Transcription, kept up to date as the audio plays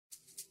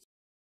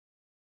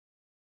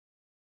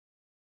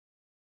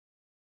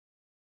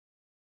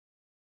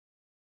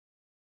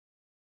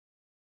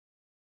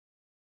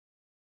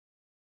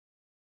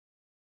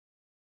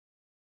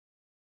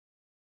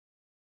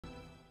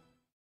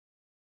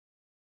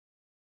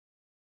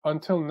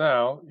Until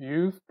now,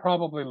 you've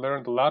probably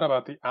learned a lot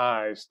about the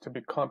eyes to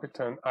be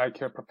competent eye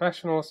care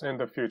professionals in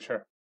the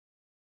future.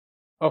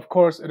 Of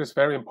course, it is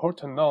very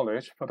important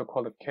knowledge for the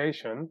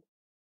qualification,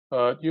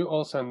 but you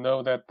also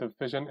know that the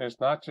vision is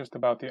not just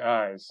about the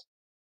eyes.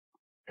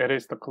 It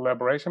is the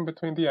collaboration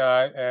between the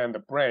eye and the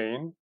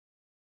brain,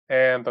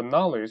 and the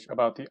knowledge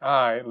about the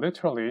eye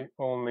literally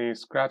only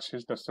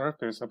scratches the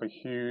surface of a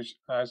huge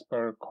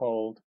iceberg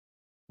called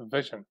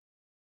vision.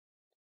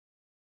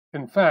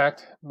 In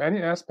fact,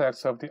 many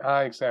aspects of the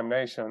eye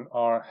examination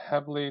are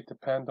heavily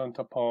dependent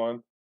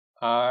upon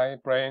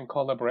eye-brain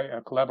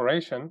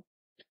collaboration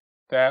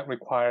that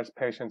requires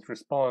patient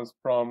response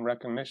from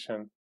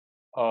recognition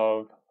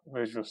of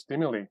visual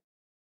stimuli.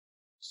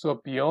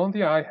 So beyond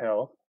the eye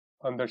health,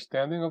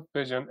 understanding of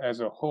vision as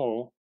a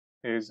whole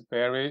is a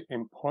very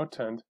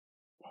important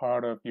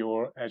part of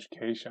your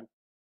education.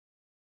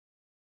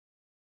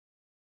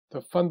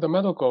 The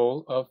fundamental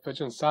goal of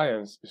vision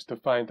science is to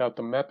find out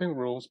the mapping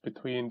rules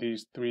between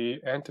these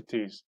three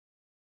entities: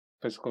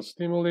 physical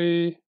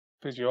stimuli,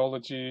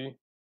 physiology,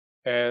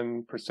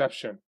 and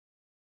perception.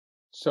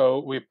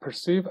 So we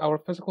perceive our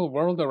physical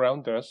world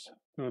around us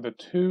through the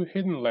two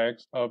hidden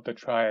legs of the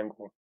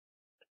triangle.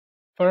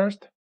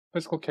 First,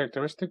 physical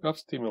characteristic of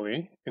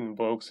stimuli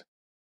invokes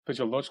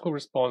physiological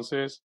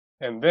responses,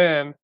 and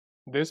then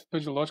these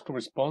physiological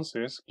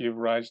responses give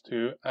rise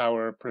to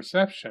our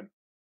perception.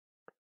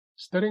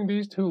 Studying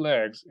these two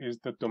legs is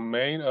the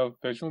domain of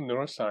visual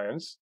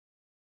neuroscience,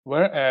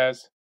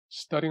 whereas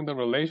studying the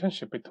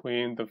relationship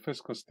between the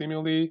physical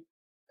stimuli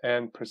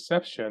and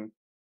perception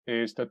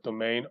is the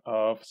domain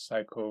of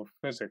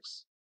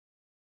psychophysics.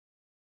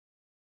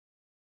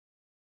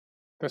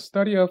 The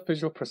study of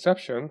visual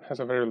perception has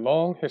a very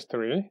long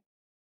history,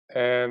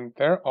 and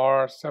there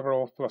are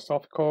several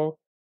philosophical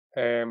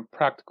and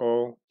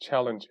practical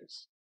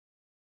challenges.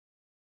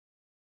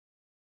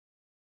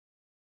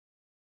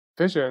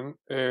 Vision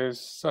is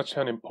such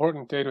an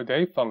important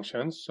day-to-day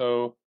function,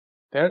 so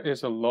there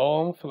is a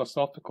long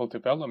philosophical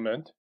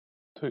development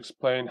to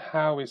explain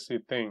how we see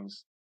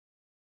things.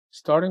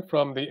 Starting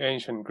from the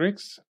ancient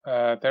Greeks,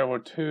 there were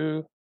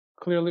two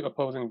clearly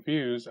opposing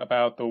views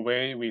about the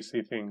way we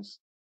see things.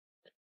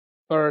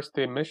 First,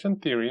 the emission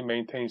theory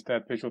maintains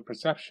that visual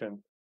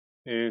perception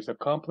is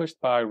accomplished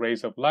by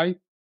rays of light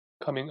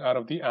coming out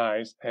of the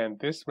eyes, and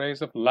these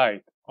rays of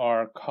light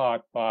are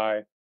caught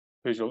by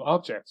visual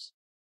objects.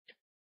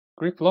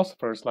 Greek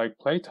philosophers like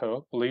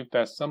Plato believed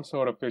that some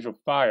sort of visual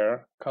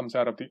fire comes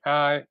out of the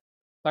eye,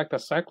 like the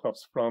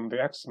Cyclops from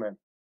the X-Men.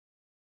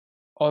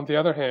 On the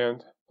other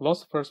hand,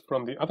 philosophers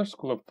from the other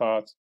school of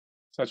thought,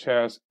 such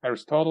as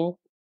Aristotle,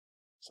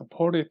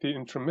 supported the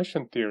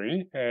intromission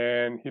theory,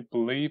 and he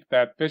believed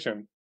that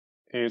vision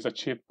is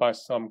achieved by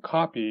some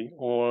copy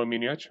or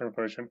miniature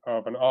version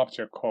of an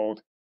object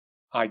called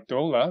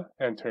idola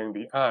entering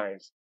the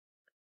eyes.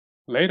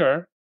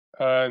 Later,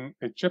 an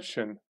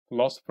Egyptian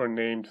philosopher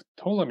named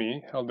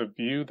Ptolemy held the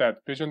view that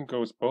vision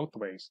goes both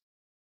ways.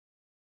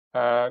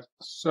 The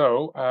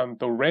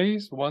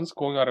rays once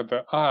going out of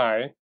the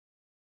eye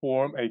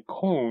form a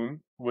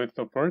cone with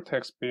the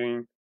vertex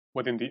being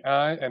within the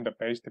eye and the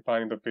base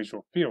defining the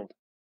visual field.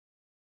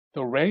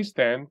 The rays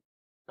then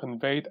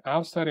conveyed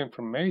outside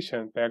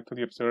information back to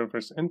the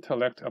observer's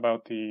intellect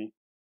about the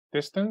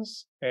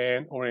distance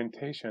and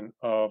orientation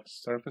of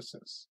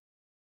surfaces.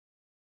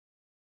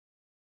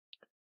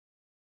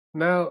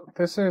 Now,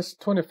 this is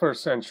 21st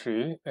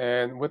century,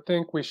 and we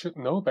think we should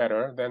know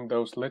better than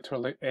those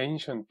literally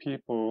ancient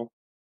people,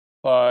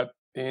 but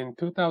in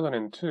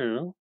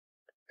 2002,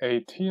 a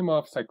team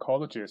of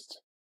psychologists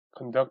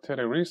conducted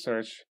a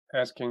research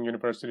asking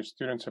university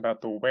students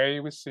about the way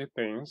we see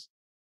things,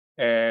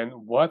 and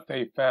what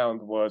they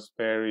found was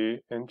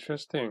very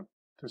interesting,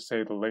 to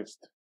say the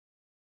least.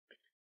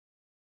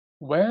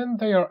 When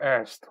they are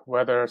asked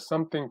whether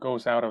something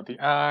goes out of the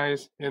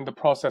eyes in the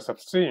process of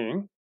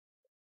seeing,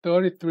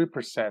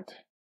 33%,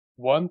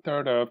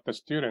 one-third of the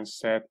students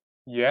said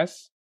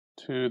yes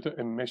to the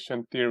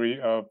emission theory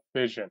of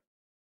vision.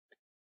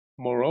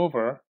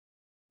 Moreover,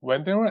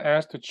 when they were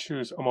asked to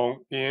choose among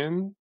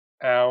in,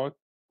 out,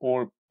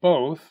 or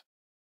both,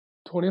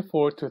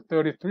 24 to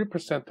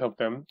 33% of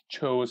them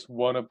chose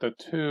one of the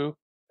two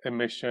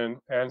emission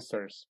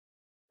answers.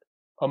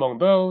 Among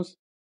those,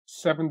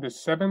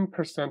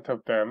 77%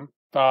 of them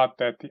thought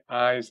that the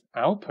eye's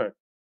output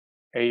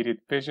aided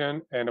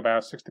vision, and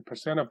about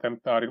 60% of them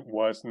thought it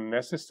was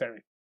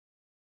necessary.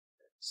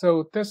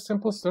 So this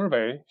simple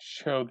survey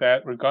showed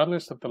that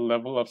regardless of the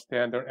level of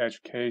standard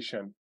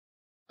education,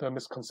 the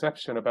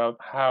misconception about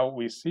how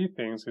we see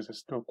things is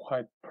still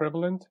quite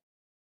prevalent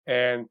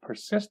and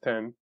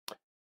persistent,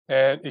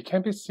 and it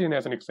can be seen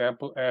as an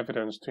example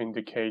evidence to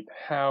indicate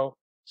how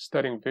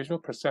studying visual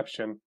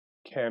perception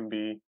can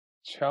be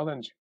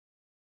challenging.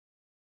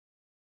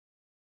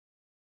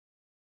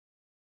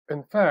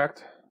 In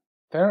fact,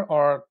 there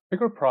are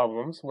bigger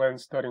problems when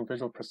studying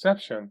visual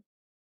perception,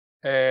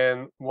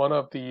 and one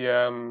of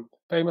the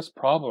famous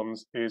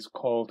problems is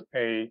called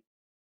a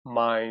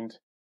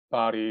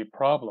mind-body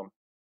problem.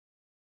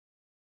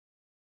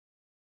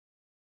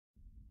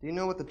 Do you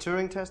know what the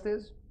Turing test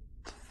is?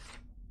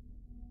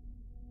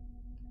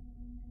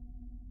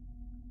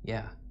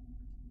 Yeah,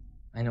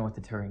 I know what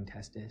the Turing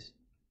test is.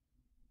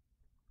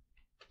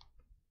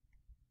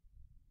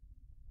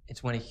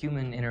 It's when a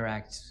human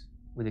interacts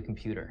with a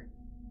computer,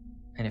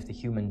 and if the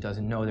human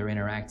doesn't know they're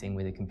interacting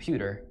with a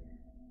computer,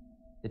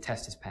 the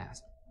test is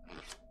passed.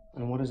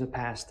 And what does a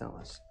pass tell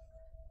us?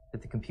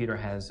 That the computer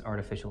has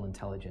artificial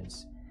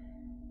intelligence.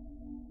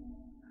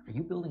 Are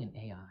you building an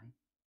AI?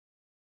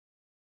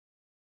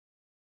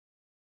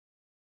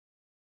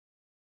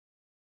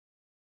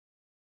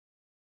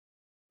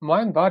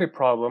 Mind-body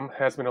problem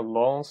has been a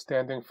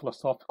long-standing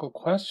philosophical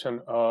question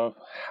of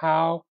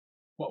how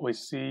what we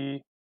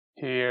see,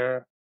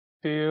 hear,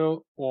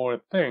 feel,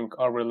 or think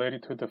are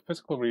related to the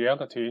physical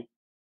reality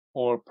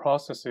or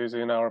processes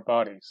in our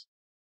bodies.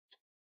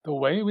 The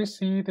way we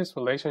see this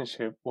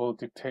relationship will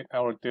dictate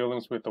our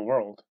dealings with the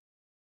world.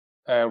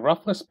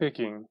 Roughly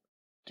speaking,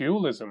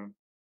 dualism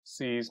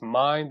sees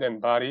mind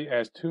and body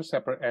as two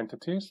separate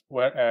entities,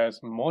 whereas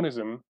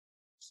monism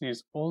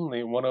sees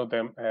only one of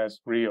them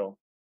as real.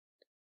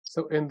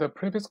 So in the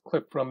previous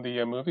clip from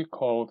the movie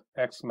called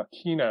Ex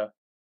Machina,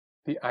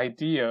 the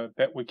idea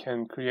that we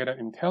can create an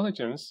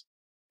intelligence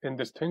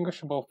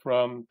indistinguishable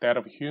from that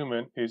of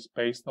human is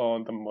based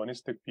on the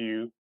monistic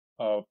view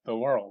of the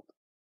world.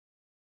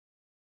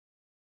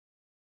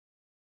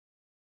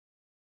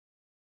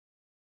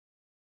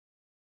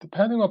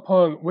 Depending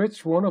upon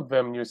which one of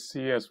them you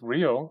see as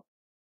real,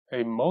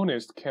 a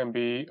monist can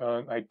be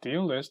an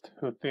idealist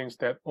who thinks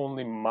that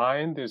only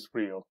mind is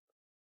real.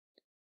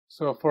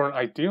 So for an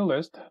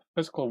idealist,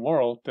 physical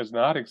world does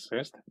not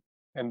exist,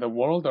 and the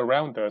world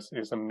around us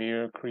is a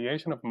mere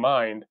creation of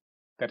mind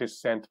that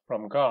is sent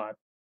from God.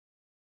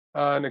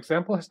 An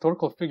example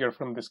historical figure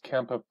from this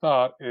camp of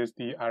thought is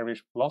the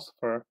Irish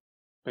philosopher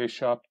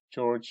Bishop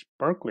George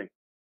Berkeley.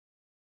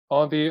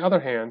 On the other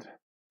hand,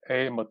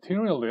 a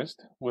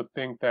materialist would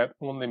think that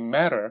only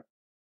matter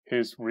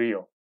is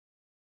real.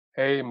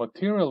 A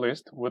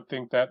materialist would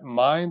think that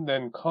mind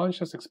and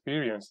conscious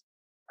experience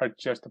are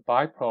just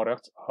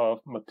byproducts of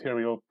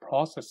material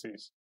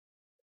processes.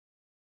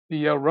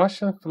 The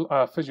Russian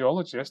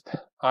physiologist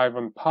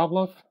Ivan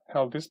Pavlov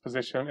held this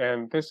position,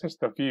 and this is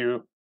the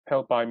view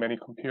held by many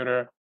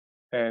computer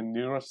and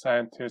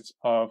neuroscientists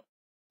of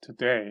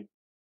today.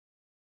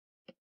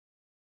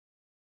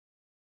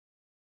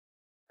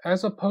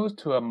 As opposed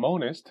to a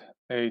monist,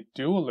 a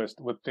dualist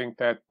would think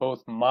that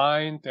both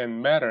mind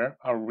and matter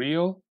are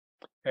real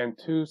and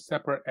two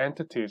separate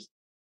entities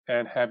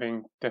and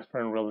having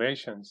different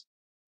relations.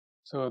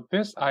 So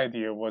this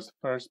idea was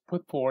first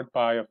put forward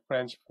by a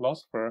French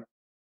philosopher,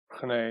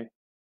 René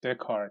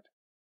Descartes.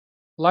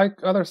 Like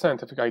other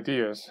scientific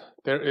ideas,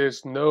 there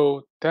is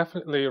no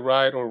definitely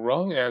right or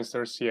wrong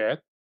answers yet,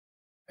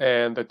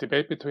 and the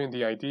debate between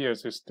the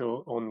ideas is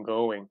still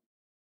ongoing.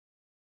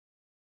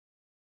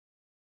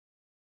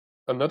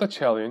 Another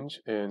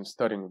challenge in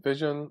studying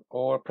vision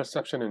or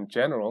perception in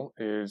general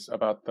is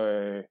about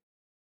the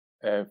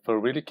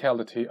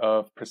veridicality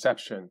of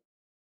perception.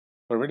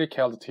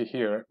 Veridicality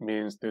here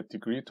means the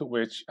degree to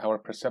which our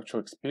perceptual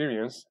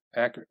experience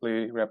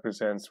accurately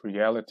represents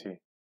reality.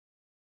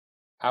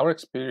 Our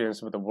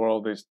experience with the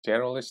world is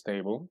generally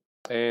stable,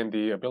 and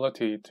the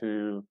ability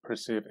to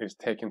perceive is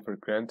taken for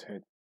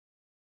granted.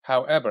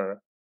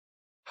 However,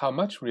 how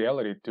much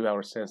reality do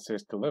our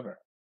senses deliver?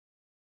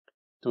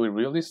 Do we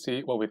really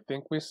see what we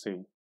think we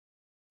see?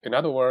 In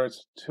other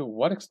words, to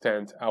what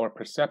extent our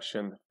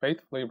perception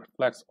faithfully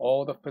reflects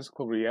all the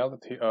physical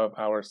reality of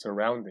our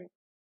surrounding?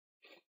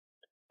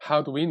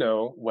 How do we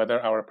know whether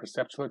our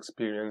perceptual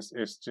experience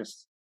is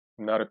just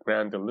not a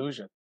grand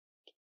illusion?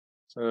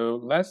 So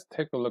let's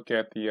take a look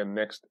at the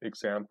next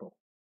example.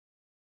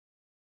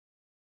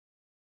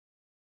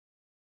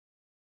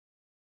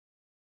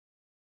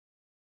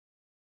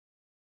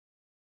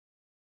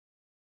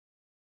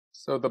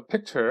 So the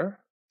picture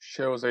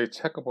shows a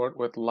checkerboard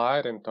with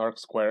light and dark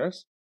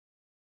squares,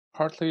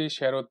 partly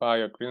shadowed by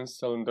a green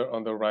cylinder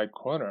on the right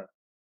corner.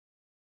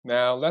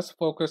 Now let's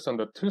focus on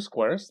the two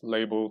squares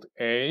labeled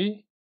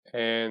A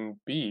and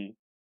B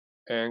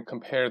and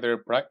compare their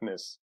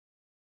brightness.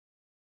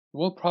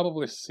 We'll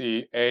probably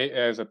see A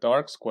as a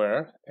dark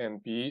square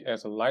and B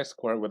as a light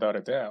square without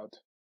a doubt.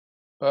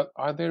 But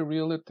are they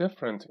really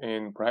different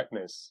in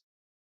brightness?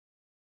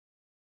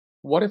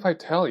 What if I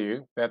tell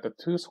you that the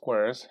two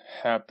squares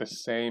have the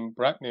same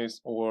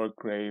brightness or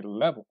gray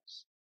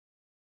levels?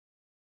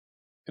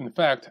 In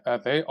fact,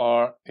 they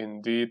are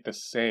indeed the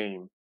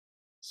same.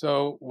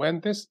 So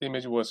when this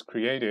image was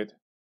created,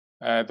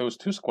 those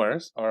two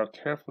squares are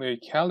carefully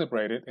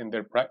calibrated in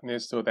their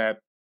brightness so that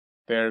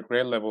their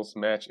gray levels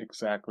match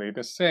exactly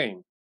the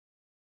same.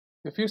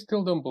 If you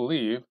still don't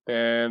believe,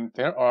 then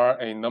there are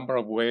a number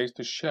of ways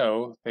to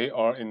show they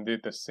are indeed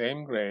the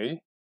same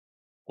gray,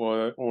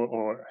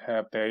 or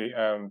have they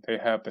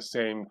have the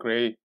same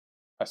gray,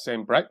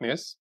 same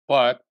brightness.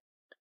 But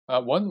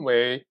one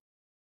way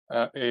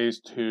to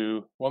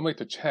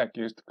check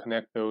is to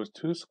connect those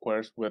two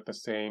squares with the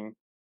same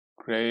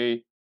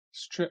gray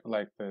strip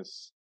like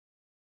this.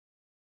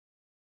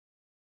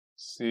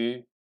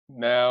 See,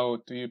 now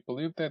do you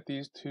believe that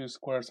these two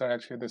squares are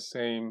actually the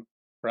same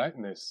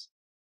brightness?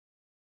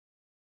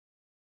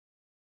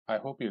 I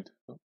hope you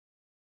do.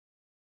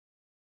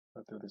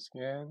 I'll do this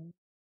again.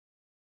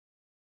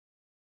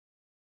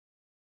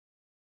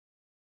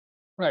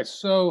 Right,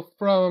 so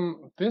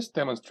from this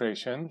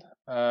demonstration,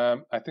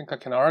 I think I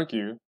can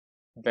argue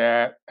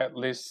that at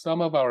least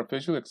some of our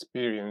visual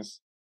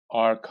experience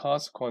are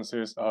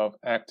consequences of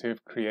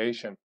active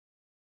creation.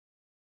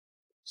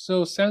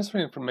 So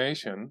sensory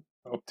information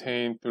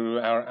obtained through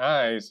our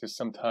eyes is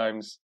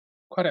sometimes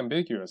quite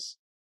ambiguous.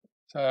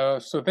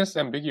 So this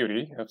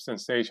ambiguity of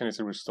sensation is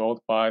a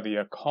result by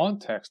the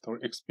context or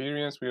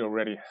experience we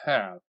already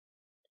have.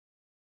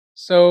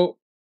 So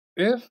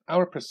if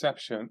our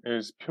perception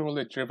is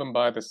purely driven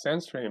by the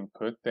sensory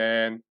input,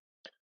 then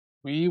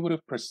we would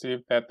have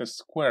perceived that the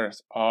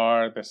squares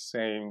are the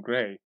same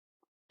gray.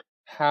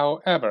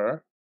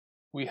 However,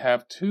 we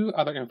have two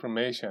other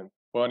information.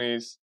 One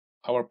is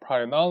our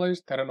prior knowledge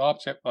that an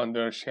object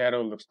under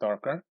shadow looks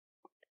darker.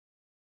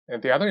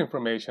 And the other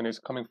information is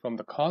coming from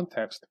the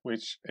context,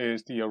 which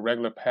is the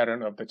irregular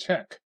pattern of the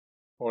check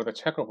or the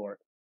checkerboard.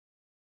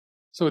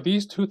 So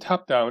these two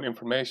top-down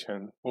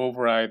information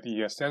override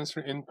the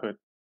sensory input,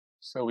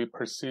 so we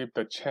perceive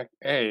the check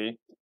A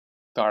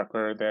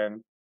darker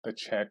than the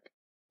check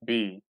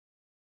B.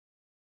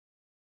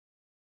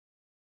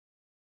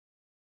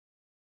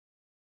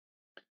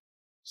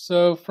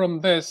 So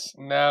from this,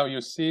 now you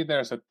see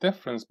there's a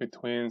difference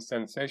between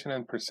sensation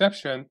and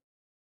perception,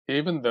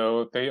 even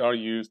though they are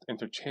used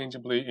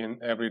interchangeably in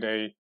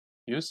everyday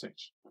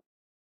usage.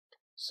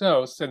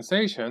 So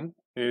sensation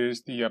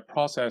is the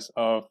process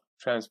of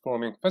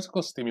transforming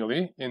physical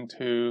stimuli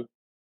into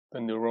the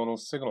neuronal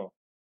signal.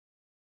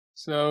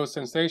 So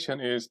sensation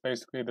is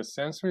basically the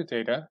sensory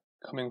data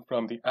coming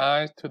from the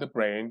eye to the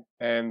brain,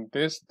 and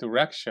this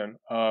direction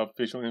of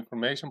visual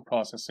information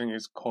processing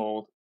is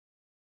called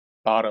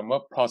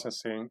bottom-up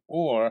processing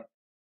or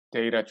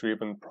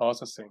data-driven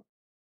processing.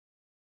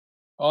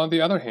 On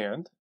the other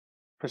hand,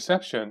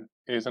 perception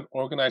is an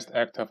organized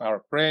act of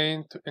our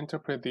brain to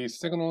interpret these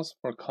signals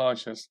for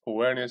conscious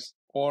awareness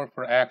or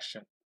for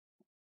action.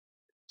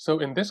 So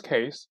in this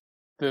case,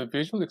 the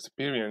visual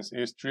experience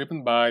is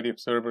driven by the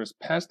observer's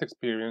past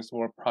experience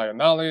or prior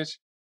knowledge,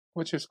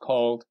 which is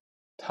called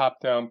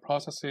top-down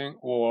processing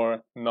or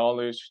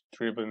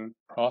knowledge-driven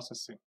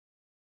processing.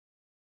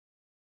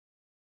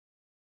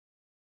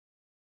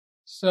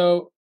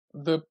 So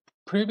the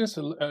previous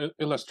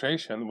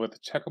illustration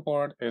with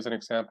checkerboard is an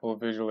example of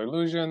visual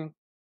illusion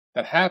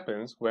that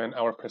happens when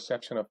our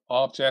perception of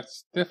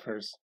objects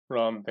differs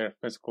from their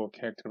physical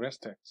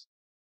characteristics.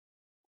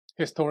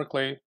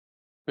 Historically,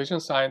 vision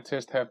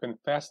scientists have been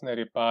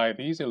fascinated by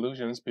these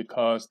illusions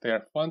because they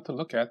are fun to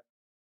look at,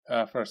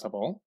 first of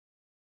all,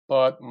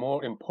 but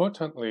more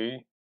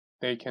importantly,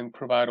 they can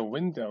provide a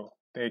window.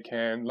 They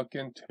can look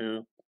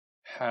into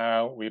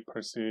how we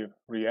perceive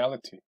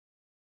reality.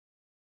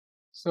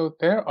 So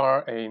there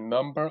are a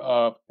number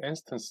of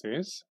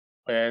instances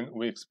when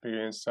we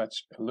experience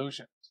such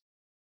illusions.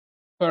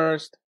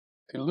 First,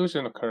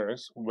 illusion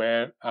occurs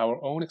when our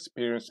own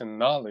experience and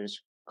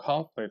knowledge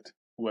conflict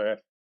with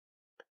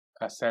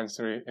a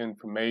sensory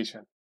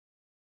information.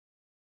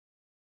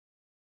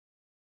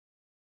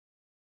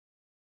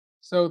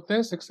 So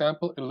this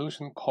example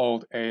illusion,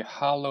 called a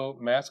hollow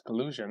mask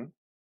illusion,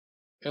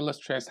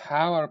 illustrates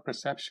how our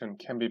perception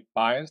can be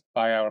biased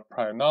by our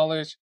prior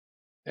knowledge,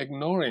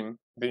 ignoring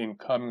the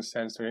incoming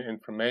sensory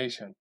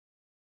information.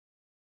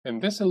 In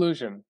this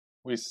illusion,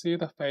 we see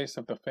the face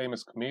of the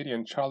famous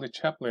comedian Charlie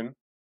Chaplin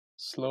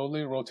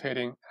slowly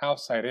rotating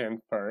outside in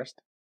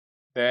first,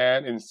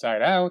 then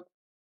inside out,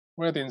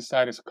 where the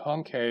inside is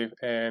concave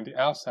and the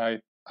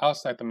outside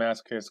the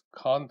mask is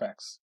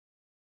convex.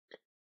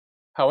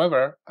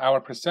 However,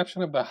 our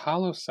perception of the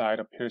hollow side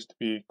appears to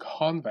be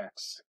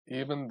convex,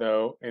 even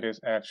though it is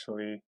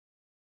actually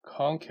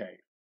concave.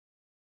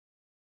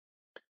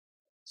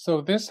 So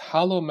this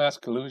hollow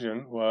mask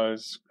illusion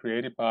was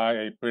created by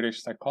a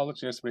British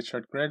psychologist,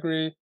 Richard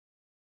Gregory,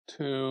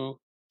 to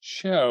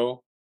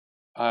show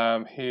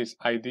his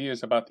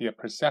ideas about the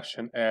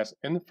perception as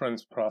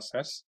inference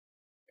process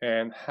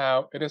and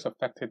how it is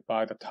affected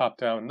by the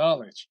top-down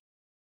knowledge.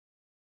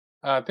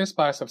 This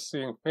bias of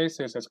seeing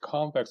faces as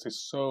convex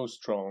is so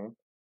strong,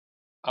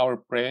 our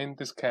brain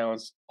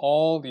discounts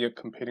all the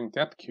competing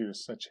depth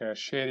cues such as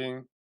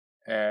shading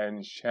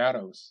and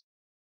shadows.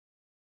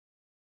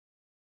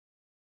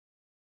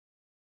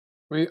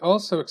 We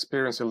also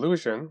experience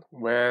illusion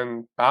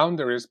when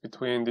boundaries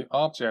between the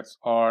objects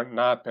are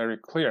not very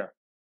clear.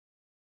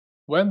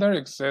 When there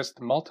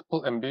exist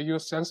multiple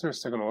ambiguous sensory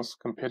signals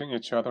competing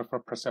each other for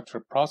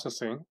perceptual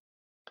processing,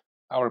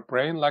 our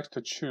brain likes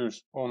to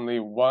choose only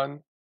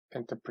one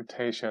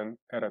interpretation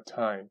at a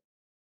time.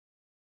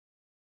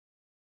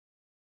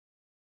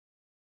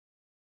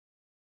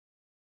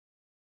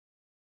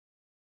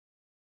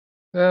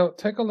 Now,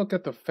 take a look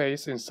at the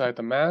face inside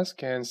the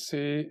mask and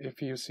see if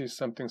you see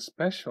something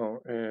special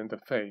in the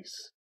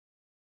face.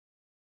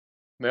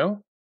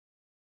 No?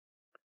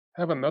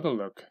 Have another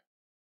look.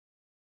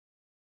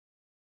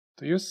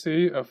 Do you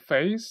see a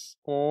face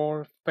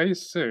or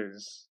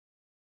faces?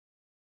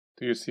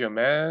 Do you see a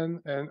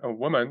man and a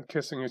woman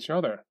kissing each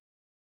other?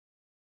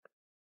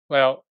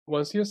 Well,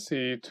 once you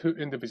see two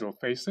individual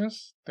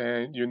faces,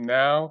 then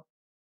now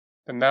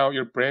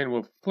your brain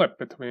will flip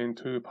between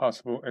two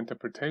possible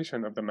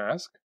interpretations of the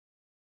mask,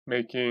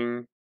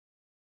 making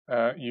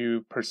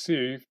you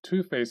perceive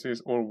two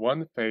faces or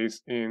one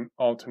face in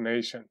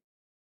alternation.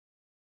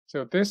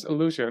 So this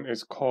illusion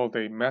is called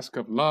a mask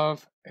of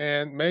love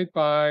and made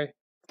by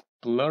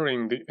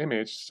blurring the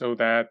image so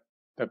that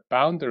the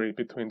boundary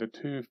between the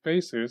two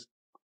faces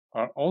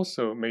are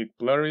also made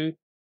blurry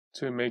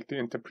to make the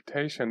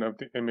interpretation of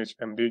the image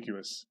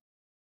ambiguous.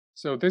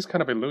 So this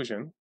kind of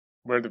illusion,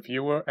 where the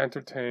viewer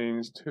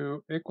entertains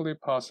two equally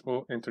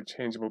possible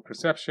interchangeable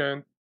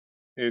perception,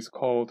 is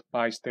called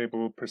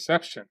bistable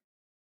perception.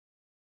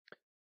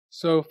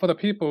 So for the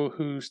people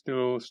who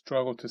still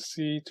struggle to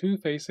see two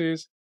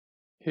faces,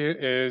 here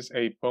is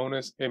a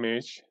bonus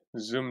image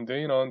zoomed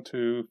in on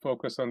to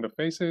focus on the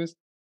faces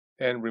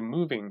and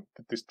removing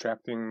the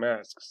distracting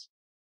masks.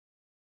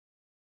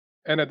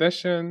 In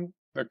addition,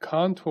 the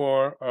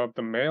contour of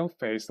the male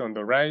face on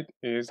the right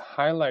is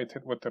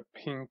highlighted with a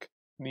pink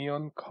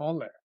neon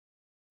color.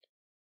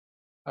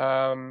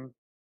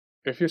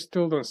 If you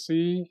still don't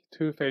see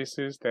two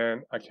faces,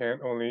 then I can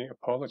only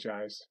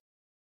apologize.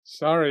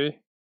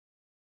 Sorry.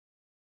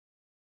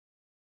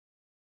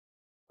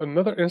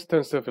 Another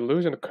instance of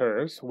illusion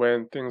occurs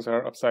when things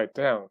are upside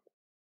down.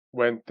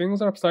 When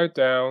things are upside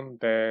down,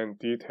 then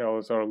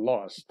details are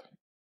lost.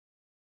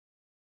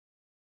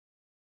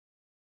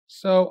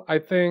 So I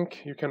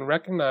think you can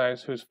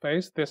recognize whose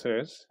face this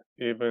is,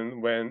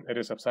 even when it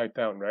is upside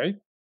down, right?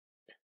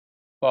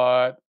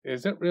 But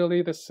is it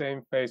really the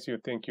same face you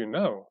think you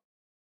know?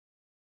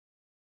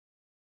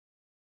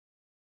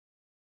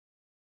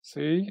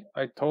 See,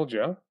 I told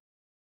you.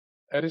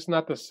 It is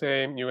not the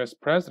same US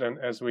president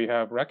as we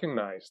have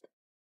recognized.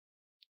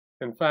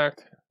 In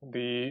fact,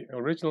 the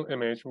original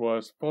image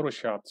was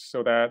photoshopped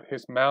so that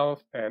his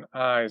mouth and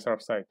eyes are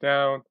upside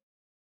down.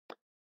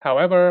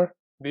 However,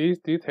 these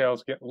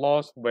details get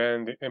lost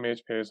when the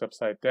image is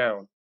upside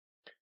down.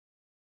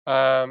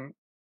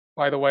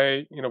 By the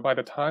way, by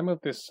the time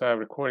of this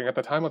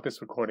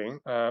recording,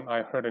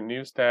 I heard a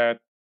news that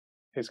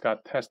he's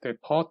got tested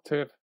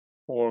positive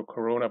for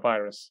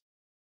coronavirus.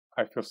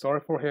 I feel sorry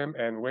for him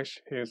and wish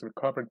he is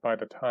recovered by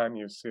the time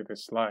you see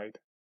this slide.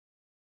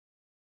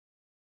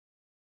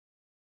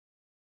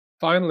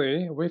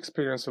 Finally, we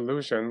experience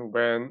illusion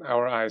when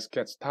our eyes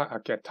get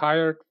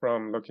tired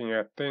from looking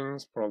at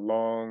things for a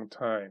long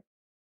time.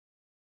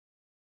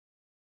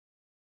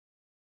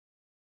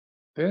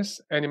 This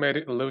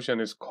animated illusion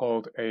is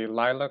called a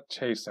lilac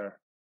chaser.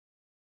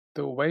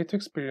 The way to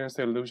experience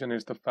the illusion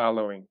is the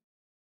following.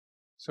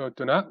 So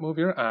do not move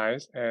your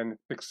eyes and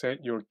fixate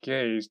your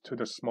gaze to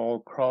the small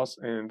cross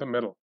in the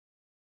middle.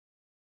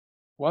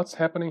 What's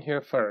happening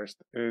here first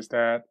is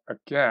that a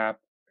gap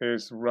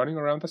is running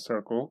around the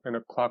circle in a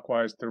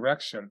clockwise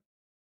direction.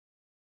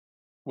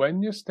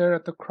 When you stare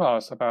at the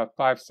cross about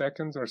 5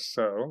 seconds or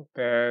so,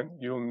 then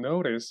you'll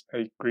notice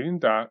a green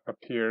dot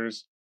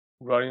appears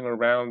running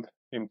around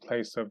in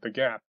place of the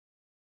gap.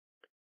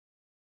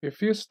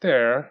 If you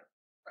stare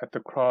at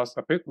the cross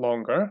a bit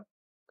longer,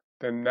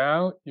 then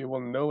now you will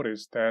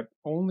notice that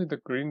only the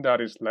green dot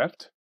is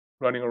left,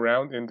 running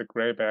around in the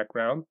gray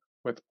background,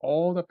 with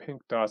all the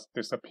pink dots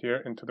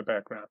disappear into the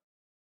background.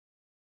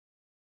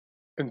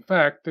 In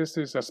fact, this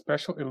is a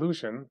special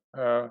illusion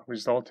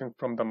resulting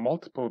from the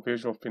multiple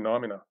visual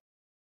phenomena.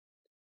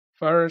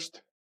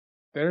 First,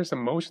 there is a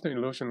motion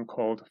illusion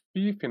called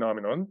Phi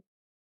phenomenon,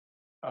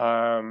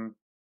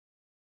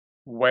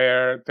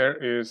 where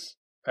there is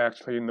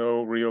actually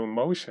no real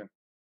motion.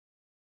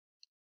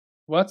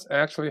 What's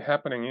actually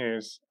happening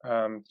is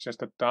just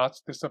the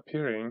dots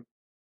disappearing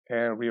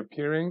and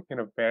reappearing in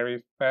a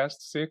very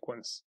fast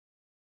sequence.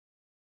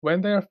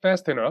 When they are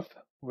fast enough,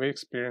 we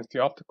experience the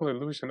optical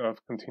illusion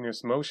of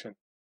continuous motion.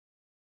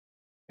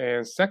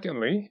 And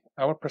secondly,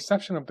 our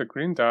perception of the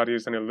green dot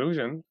is an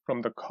illusion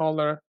from the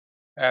color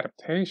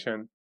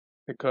adaptation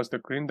because the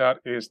green dot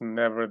is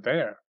never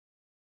there.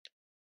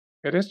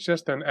 It is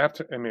just an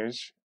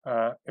afterimage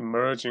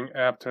emerging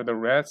after the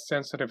red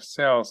sensitive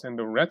cells in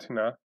the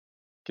retina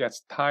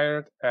gets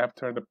tired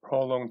after the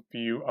prolonged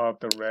view of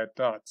the red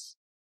dots.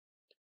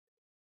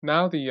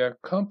 Now the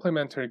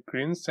complementary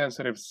green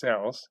sensitive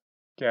cells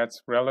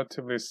gets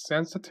relatively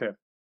sensitive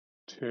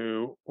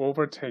to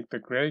overtake the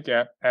gray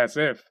gap as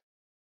if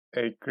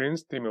a green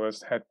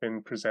stimulus had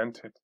been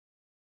presented.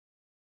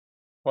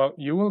 Well,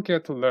 you will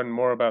get to learn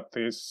more about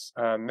this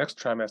next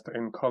trimester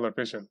in color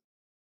vision.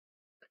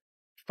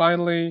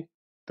 Finally,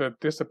 the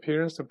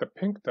disappearance of the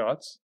pink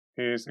dots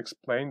is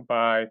explained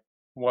by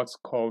what's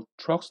called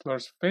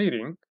Troxler's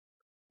fading,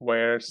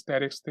 where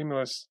static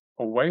stimulus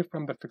away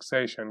from the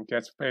fixation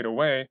gets fade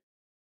away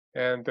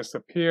and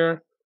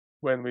disappear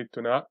when we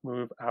do not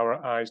move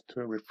our eyes to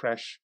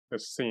refresh the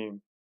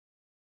scene.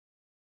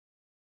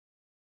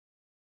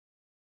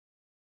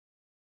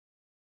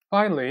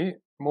 Finally,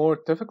 more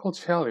difficult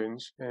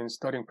challenge in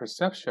studying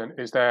perception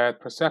is that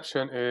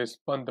perception is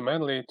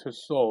fundamentally to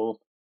solve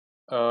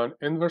an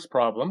inverse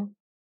problem,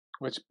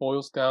 which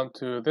boils down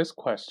to this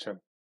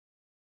question.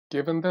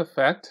 Given the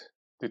effect,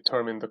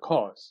 determine the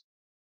cause.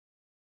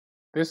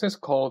 This is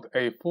called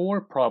a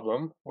forward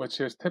problem, which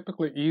is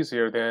typically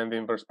easier than the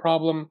inverse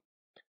problem,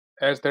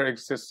 as there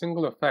exists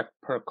single effect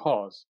per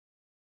cause.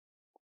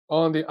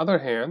 On the other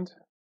hand,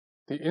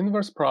 the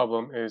inverse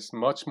problem is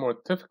much more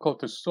difficult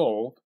to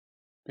solve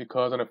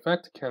because an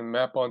effect can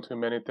map onto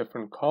many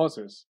different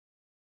causes.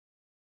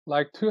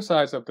 Like two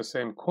sides of the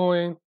same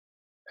coin,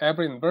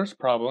 every inverse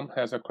problem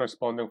has a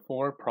corresponding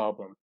forward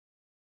problem.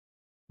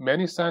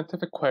 Many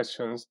scientific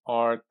questions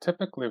are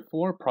typically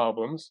forward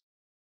problems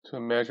to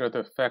measure the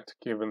effect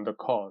given the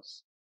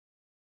cause.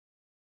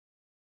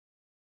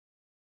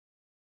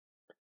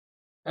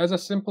 As a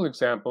simple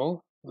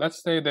example,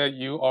 let's say that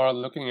you are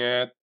looking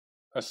at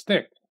a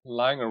stick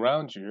lying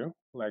around you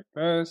like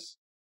this,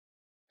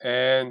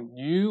 and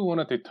you want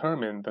to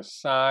determine the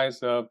size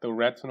of the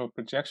retinal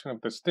projection of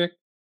the stick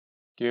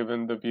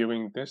given the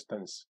viewing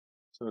distance.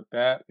 So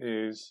that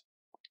is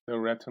the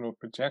retinal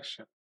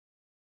projection.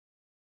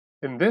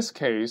 In this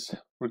case,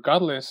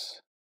 regardless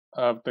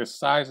of the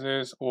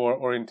sizes or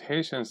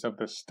orientations of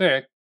the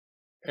stick,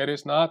 it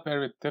is not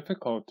very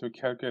difficult to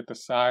calculate the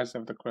size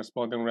of the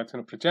corresponding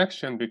retinal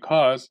projection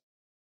because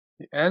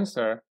the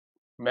answer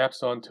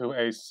maps onto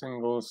a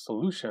single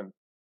solution.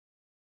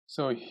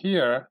 So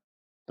here,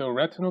 the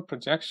retinal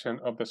projection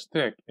of the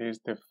stick is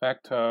the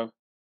effect of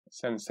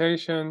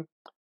sensation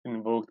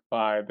invoked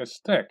by the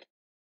stick,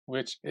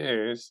 which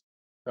is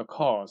the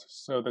cause.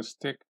 So the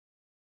stick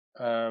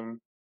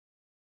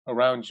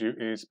around you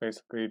is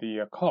basically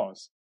the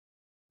cause.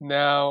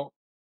 Now,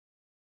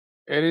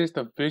 it is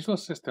the visual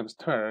system's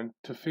turn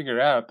to figure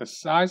out the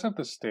size of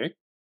the stick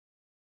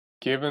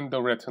given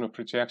the retinal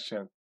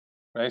projection,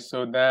 right?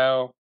 So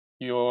now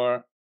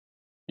you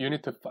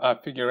need to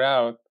figure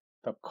out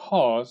the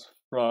cause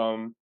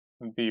from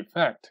the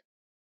effect,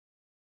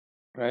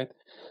 right?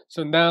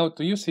 So now,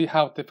 do you see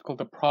how difficult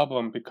the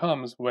problem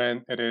becomes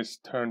when it is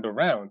turned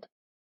around?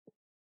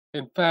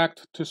 In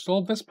fact, to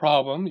solve this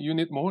problem, you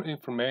need more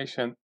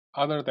information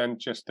other than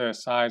just the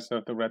size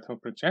of the retinal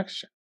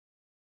projection,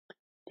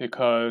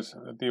 because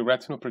the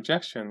retinal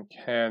projection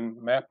can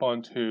map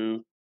onto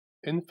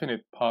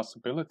infinite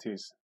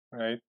possibilities,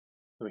 right?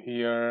 So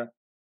here,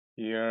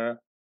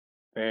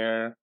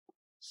 there.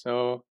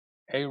 So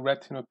a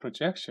retinal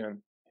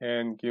projection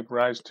can give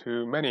rise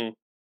to many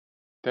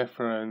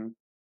different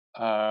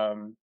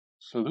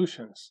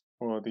solutions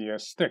for the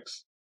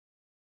sticks.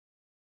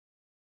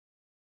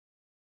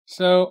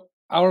 So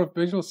our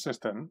visual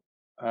system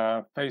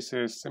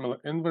faces similar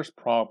inverse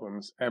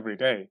problems every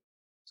day.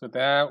 So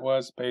that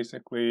was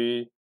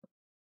basically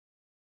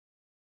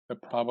the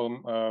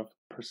problem of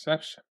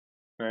perception,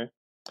 right?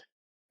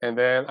 And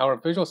then our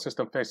visual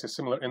system faces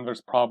similar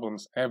inverse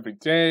problems every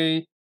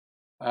day,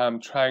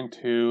 trying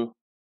to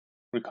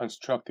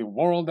reconstruct the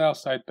world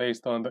outside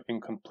based on the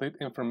incomplete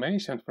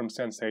information from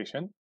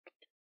sensation,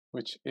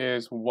 which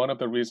is one of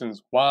the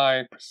reasons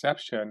why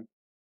perception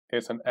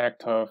is an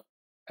act of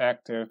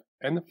active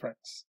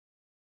inference.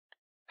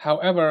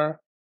 However,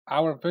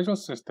 our visual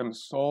system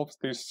solves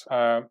this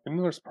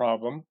inverse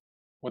problem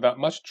without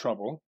much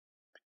trouble.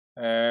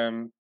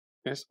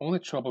 This only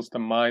troubles the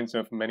minds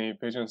of many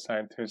vision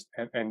scientists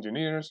and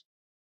engineers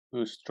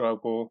who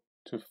struggle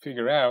to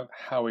figure out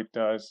how it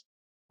does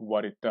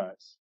what it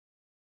does.